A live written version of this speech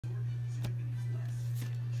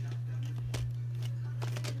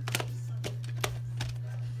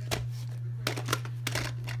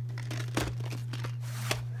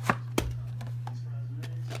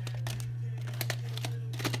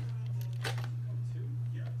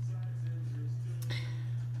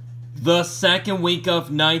the second week of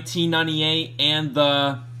 1998 and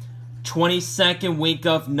the 22nd week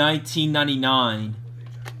of 1999.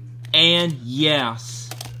 And yes,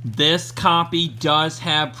 this copy does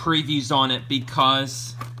have previews on it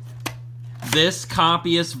because this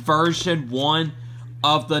copy is version 1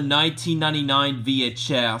 of the 1999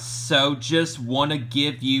 VHS. So just want to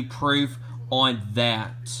give you proof on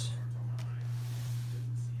that.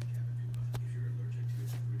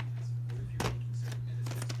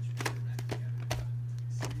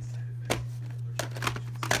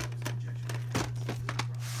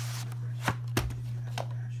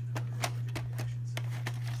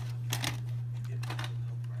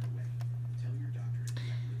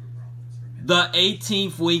 The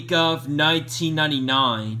 18th week of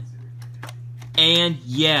 1999. And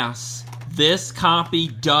yes, this copy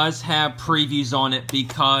does have previews on it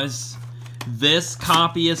because this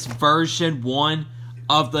copy is version 1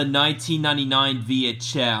 of the 1999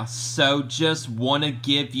 VHS. So just want to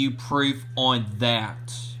give you proof on that.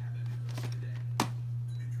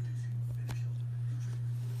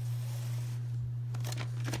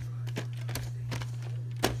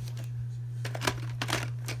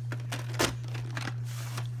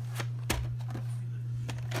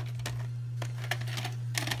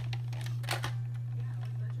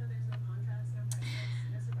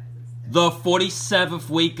 The 47th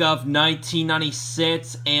week of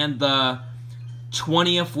 1996 and the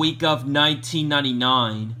 20th week of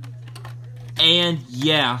 1999. And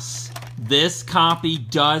yes, this copy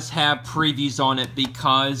does have previews on it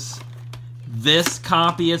because this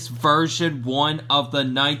copy is version 1 of the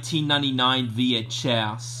 1999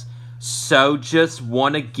 VHS. So just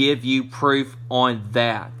want to give you proof on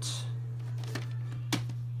that.